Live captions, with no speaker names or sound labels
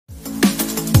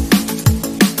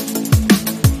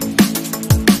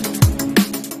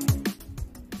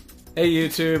Hey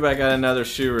YouTube, I got another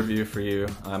shoe review for you.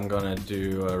 I'm gonna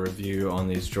do a review on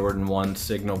these Jordan 1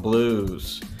 Signal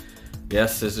Blues.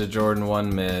 Yes, it's a Jordan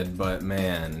 1 mid, but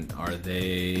man, are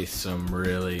they some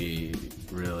really,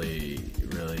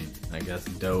 I guess,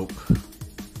 dope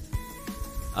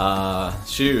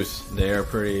shoes. They are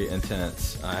pretty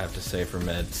intense, I have to say, for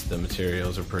mids. The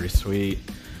materials are pretty sweet.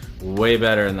 Way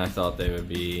better than I thought they would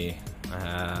be. I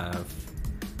have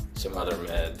some other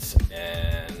mids,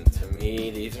 and to me,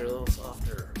 these are a little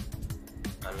softer.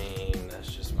 I mean,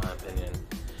 that's just my opinion.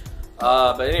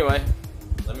 But anyway,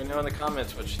 let me know in the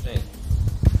comments what you think.